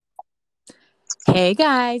Hey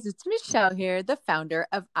guys, it's Michelle here, the founder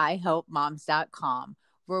of iHelpMoms.com,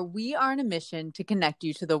 where we are on a mission to connect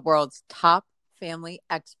you to the world's top family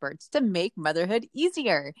experts to make motherhood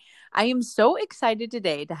easier. I am so excited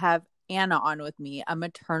today to have Anna on with me, a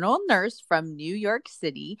maternal nurse from New York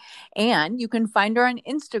City, and you can find her on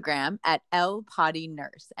Instagram at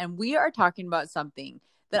 @LPottyNurse. And we are talking about something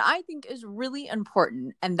that I think is really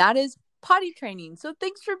important, and that is potty training. So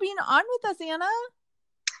thanks for being on with us, Anna.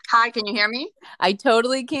 Hi, can you hear me? I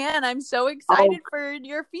totally can. I'm so Oh, excited for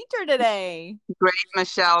your feature today. great,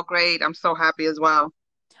 Michelle. Great. I'm so happy as well.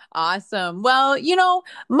 Awesome. Well,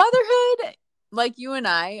 motherhood, like you and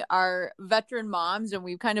I, are veteran moms, and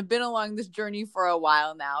we've kind of been along this journey for a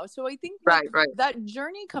while now. So I think with Right, right. that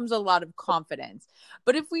journey comes a lot of confidence.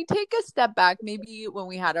 But if we take a step back, maybe when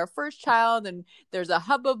we had our first child and there's a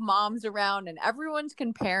hub of moms around and everyone's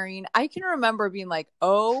comparing, I can remember being like,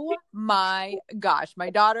 oh my gosh, my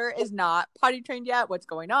daughter is not potty trained yet. What's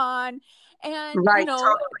going on? And, Right,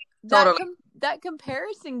 that totally. that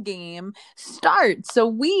comparison game starts. So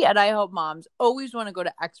we at I Hope Moms always want to go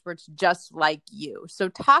to experts just like you. So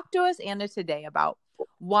talk to us, Anna, today about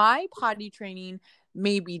why potty training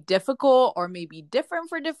may be difficult or may be different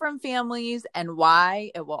for different families and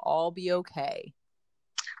why it will all be okay.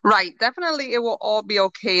 Right. Definitely it will all be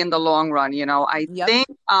okay in the long run. I Yep. think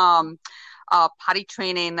potty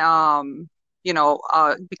training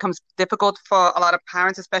becomes difficult for a lot of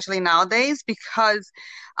parents, especially nowadays, because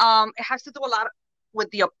it has to do a lot with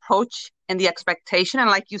the approach and the expectation. And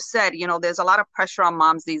like you said, there's a lot of pressure on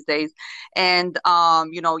moms these days. And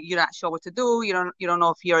you're not sure what to do. You don't know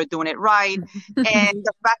if you're doing it right. And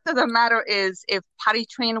the fact of the matter is, if potty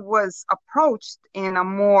train was approached in a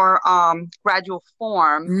more gradual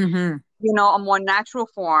form, Mm-hmm. a more natural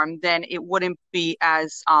form, then it wouldn't be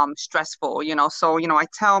as stressful. So, I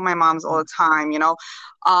tell my moms all the time,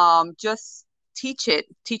 just teach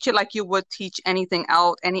it like you would teach anything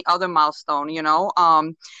else, any other milestone. A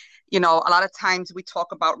lot of times we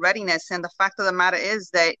talk about readiness, and the fact of the matter is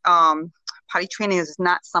that potty training is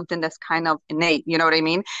not something that's kind of innate. You know what I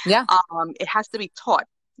mean? Yeah. It has to be taught.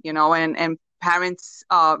 And parents'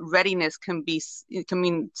 readiness it can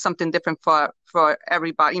mean something different for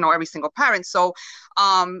everybody. Every single parent. So,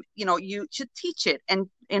 you should teach it and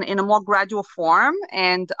in a more gradual form,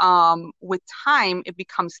 and with time it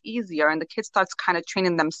becomes easier, and the kid starts kind of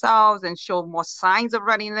training themselves and show more signs of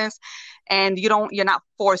readiness, and you're not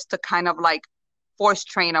forced to kind of like force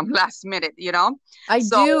train them last minute. I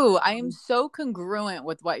So, do. I am so congruent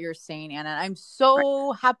with what you're saying, Anna. I'm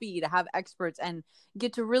so happy to have experts and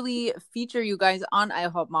get to really feature you guys on I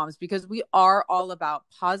Hope Moms because we are all about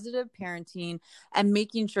positive parenting and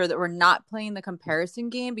making sure that we're not playing the comparison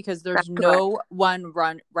game because there's that's correct. no one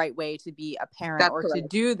right way to be a parent That's or to correct.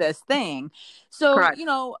 do this thing. So, Correct.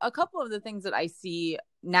 a couple of the things that I see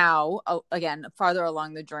now, again, farther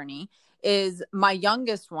along the journey is my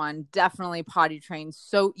youngest one definitely potty trained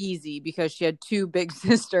so easy because she had two big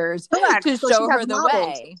sisters Correct. to So she show has her the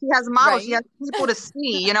models. way. She has models. She Right? has people to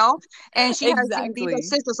see, and and these are Exactly.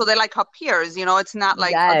 sisters, so they're like her peers. It's not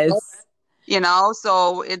like adult, Yes.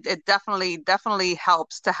 so it definitely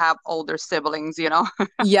helps to have older siblings. Yep.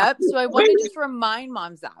 So I want to just remind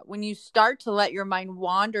moms that when you start to let your mind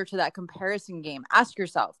wander to that comparison game, ask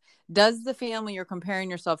yourself, does the family you're comparing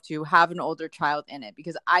yourself to have an older child in it?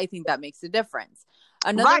 Because I think that makes a difference.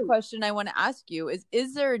 Another Right. question I want to ask you is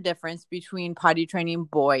there a difference between potty training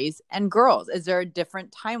boys and girls? Is there a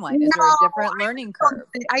different timeline? Is there a No, different learning curve?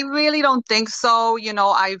 I really don't think so.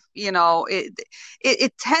 It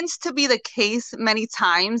tends to be the case many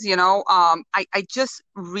times. I just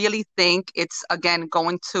really think it's again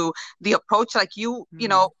going to the approach, like Hmm.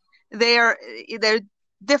 they're they're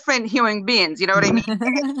different human beings. You know what I mean?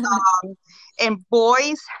 And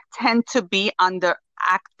boys tend to be on the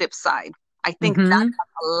active side. I think that Hmm. has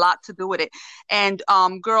a lot to do with it. And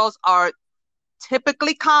girls are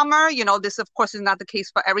typically calmer. This of course is not the case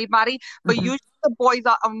for everybody, but Hmm. usually the boys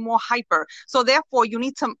are more hyper. So therefore you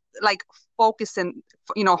need to like focus and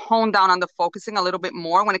hone down on the focusing a little bit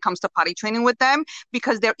more when it comes to potty training with them,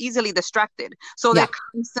 because they're easily distracted. So they're Yeah.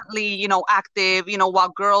 constantly, active, while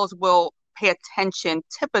girls will pay attention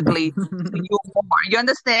typically to you more. You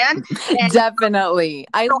understand? And Definitely.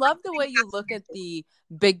 I so I love the way think you that's look at the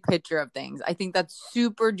big picture of things. I think that's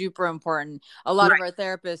super duper important. A lot of right.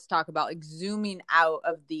 our therapists talk about like zooming out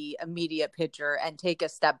of the immediate picture and take a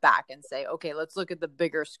step back and say, okay, let's look at the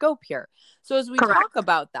bigger scope here. So, as we talk Correct.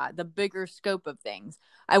 about that, the bigger scope of things,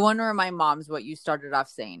 I want to remind moms what you started off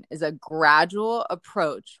saying is a gradual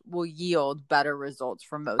approach will yield better results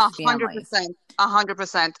for A most hundred families. percent,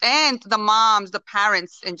 100%. And the moms, the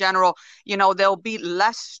parents in general, they'll be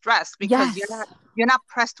less stressed because you're not Yes. You're not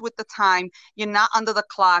pressed with the time. You're not under the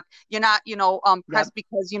clock. You're not, Yep. pressed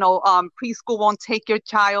because, preschool won't take your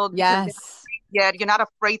child because they're Yes. not yet. You're not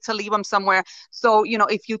afraid to leave them somewhere. So,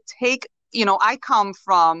 if you take, I come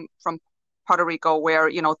from Puerto Rico where,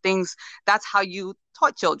 that's how you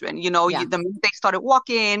taught children. Yeah. The minute they started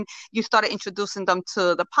walking, you started introducing them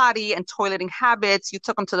to the potty and toileting habits. You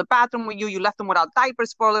took them to the bathroom with you. You left them without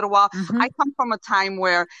diapers for a little while. I Hmm. come from a time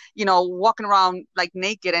where, walking around like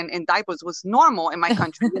naked and in diapers was normal in my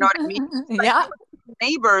country. You know what I mean? Like Yeah. you would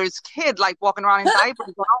see neighbor's kid like walking around in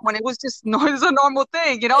diapers, when it was just it was a normal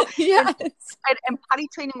thing, and, Yes. and potty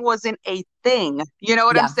training wasn't a thing. You know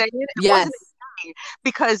what I'm Yeah. saying? It wasn't Yes. a thing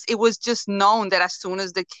because it was just known that as soon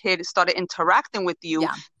as the kid started interacting with you,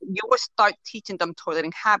 Yeah. you would start teaching them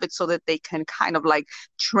toileting habits so that they can kind of like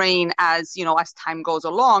train as time goes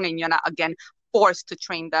along, and you're not again forced to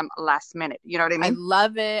train them last minute. You know what I I mean?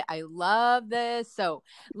 love it. I love this. So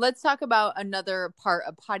let's talk about another part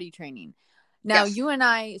of potty training. Now, Yes, you and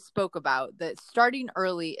I spoke about that starting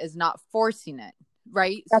early is not forcing it,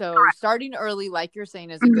 right? that's So correct. starting early, like you're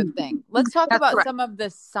saying, is a good thing. Let's talk That's about correct. some of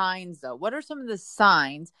the signs, though. What are some of the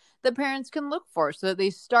signs that parents can look for so that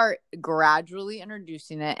they start gradually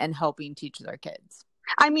introducing it and helping teach their kids?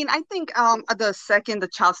 I mean, I think the second the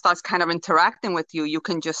child starts kind of interacting with you, you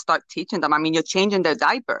can just start teaching them. I mean, you're changing their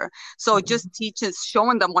diaper. So just teaching,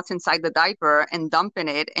 showing them what's inside the diaper and dumping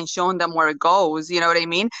it and showing them where it goes. You know what I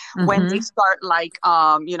mean? When they Mm-hmm. start like,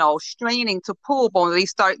 straining to poop or they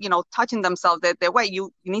start, touching themselves their way,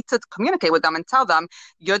 you need to communicate with them and tell them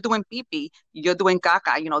you're doing pee pee, you're doing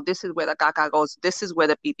caca. This is where the caca goes. This is where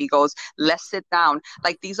the pee pee goes. Let's sit down.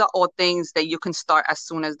 Like these are all things that you can start as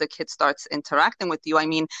soon as the kid starts interacting with you. I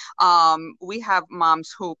mean, we have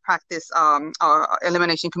moms who practice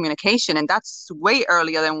elimination communication, and that's way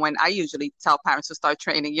earlier than when I usually tell parents to start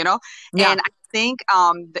training. Yeah. And I think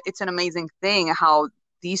it's an amazing thing how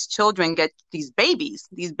these children get these babies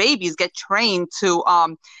get trained to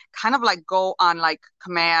kind of like go on like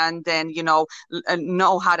command and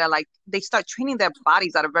know how to like they start training their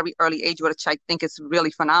bodies at a very early age, which I think is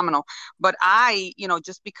really phenomenal. But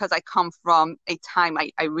just because I come from a time,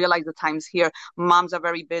 I realize the times here, moms are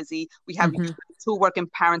very busy. We have Mm-hmm. two working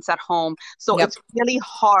parents at home. So Yep. it's really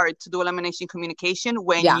hard to do elimination communication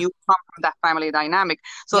when Yeah. you come from that family dynamic.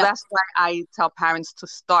 So Yep. that's why I tell parents to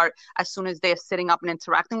start as soon as they're sitting up and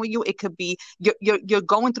interacting with you. It could be you're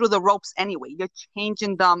going through the ropes anyway. You're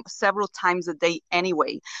changing them several times a day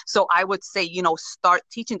anyway. So I would say, start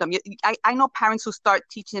teaching them. I know parents who start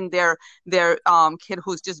teaching their kid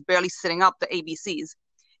who's just barely sitting up the ABCs.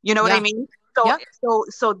 You know what I Yeah. mean? So Yep.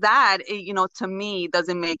 so that to me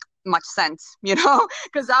doesn't make much sense,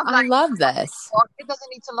 because I'm I like, love this. well, it doesn't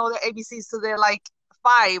need to know their ABCs so they're like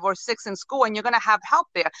 5 or 6 in school, and you're gonna have help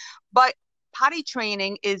there. But potty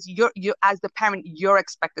training is you as the parent, you're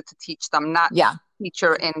expected to teach them, not Yeah.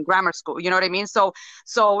 teacher in grammar school. You know what I mean? So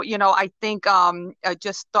I think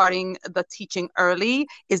just starting the teaching early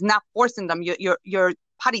is not forcing them. You're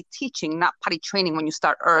potty teaching, not potty training when you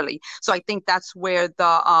start early. So I think that's where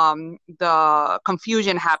the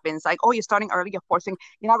confusion happens. Like, oh, you're starting early, you're forcing.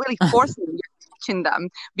 You're not really forcing. You're teaching them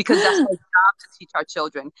because that's our job to teach our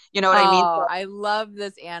children. You know what I mean? Oh, I love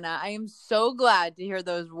this, Anna. I am so glad to hear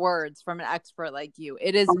those words from an expert like you.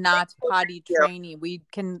 It is not potty Yeah, training. We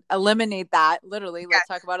can eliminate that. Literally, let's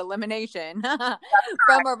talk yes, about elimination that's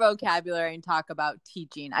from correct. our vocabulary and talk about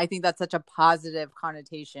teaching. I think that's such a positive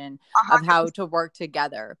connotation A of hundred how percent, to work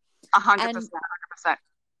together. a hundred And percent, 100%.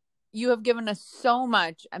 you have given us so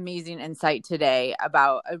much amazing insight today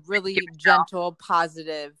about a Thank you, really Michelle. gentle,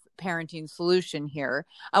 positive parenting solution here.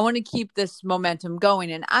 I want to keep this momentum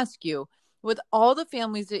going and ask you, with all the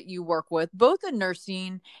families that you work with, both in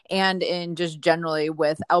nursing and in just generally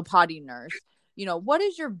with El Potty Nurse, what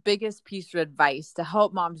is your biggest piece of advice to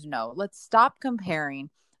help moms know? Let's stop comparing.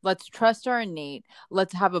 Let's trust our innate.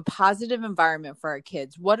 Let's have a positive environment for our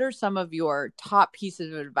kids. What are some of your top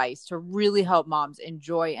pieces of advice to really help moms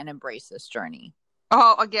enjoy and embrace this journey?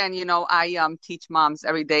 Oh, again, I teach moms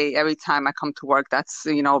every day, every time I come to work. That's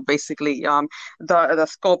basically the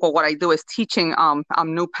scope of what I do is teaching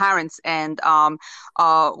new parents. And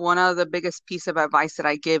one of the biggest piece of advice that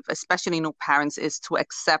I give, especially new parents, is to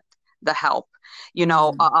accept the help.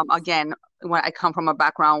 Mm, Again, when I come from a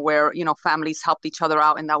background where, families helped each other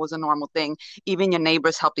out and that was a normal thing. Even your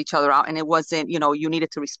neighbors helped each other out. And it wasn't, you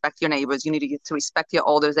needed to respect your neighbors, you needed to respect your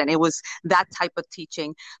elders. And it was that type of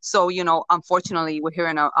teaching. So, unfortunately, we're here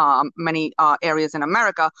in many areas in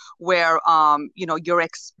America where, you're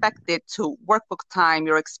expected to work book time,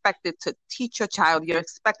 you're expected to teach your child, you're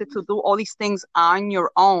expected to do all these things on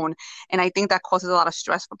your own. And I think that causes a lot of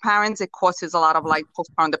stress for parents. It causes a lot of like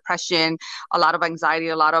postpartum depression, a lot of anxiety,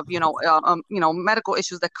 a lot of, medical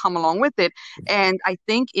issues that come along with it. And I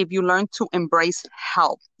think if you learn to embrace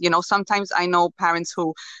help, sometimes I know parents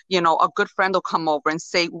who, a good friend will come over and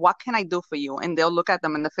say, what can I do for you? And they'll look at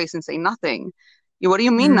them in the face and say, nothing. What do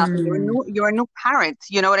you mean nothing? You're a new parent.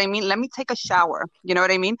 You know what I mean? Let me take a shower. You know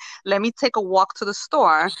what I mean? Let me take a walk to the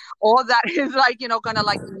store. All that is like, gonna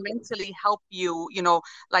like mentally help you,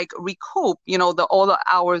 like recoup, all the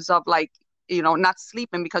hours of like, not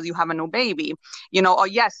sleeping because you have a new baby, or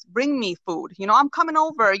yes, bring me food. I'm coming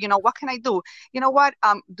over, what can I do? You know what?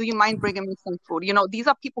 Do you mind bringing me some food? These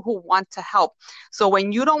are people who want to help. So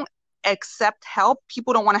when you don't accept help,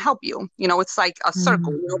 people don't want to help you. It's like a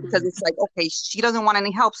circle, because it's like, okay, she doesn't want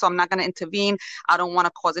any help, so I'm not going to intervene. I don't want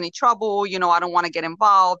to cause any trouble. I don't want to get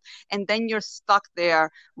involved. And then you're stuck there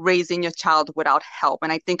raising your child without help.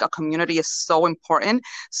 And I think a community is so important.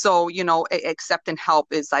 So, accepting help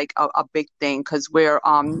is like a big thing because we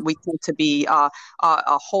tend to be,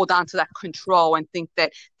 hold on to that control and think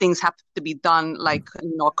that things have to be done like,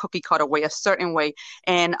 a cookie cutter way, a certain way.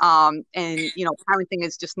 And parenting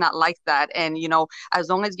is just not like that. And as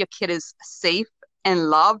long as your kid is safe and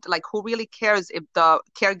loved, like who really cares if the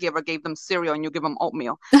caregiver gave them cereal and you give them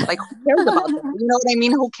oatmeal? Like who cares about that? You know what I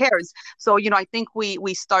mean? Who cares? So I think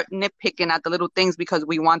we start nitpicking at the little things because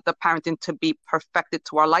we want the parenting to be perfected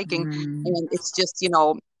to our liking. And it's just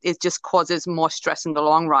it just causes more stress in the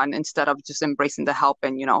long run instead of just embracing the help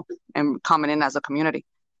and coming in as a community.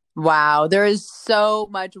 Wow, there is so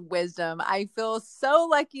much wisdom. I feel so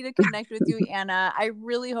lucky to connect with you, Anna. I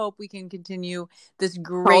really hope we can continue this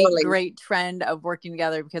Totally. great trend of working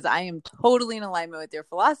together because I am totally in alignment with your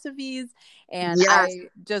philosophies. And Yes. I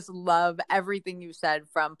just love everything you said,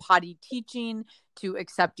 from potty teaching to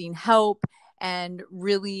accepting help and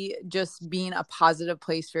really just being a positive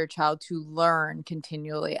place for your child to learn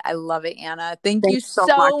continually. I love it, Anna. Thank you Thanks so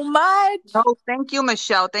much. so much. No, thank you,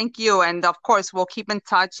 Michelle. Thank you. And of course, we'll keep in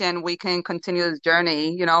touch and we can continue this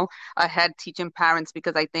journey, ahead teaching parents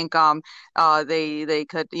because I think they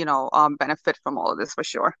could, benefit from all of this for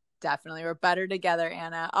sure. Definitely. We're better together,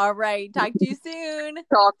 Anna. All right. Talk to you soon.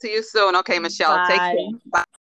 Talk to you soon. Okay, Michelle. Take care. Bye. Bye.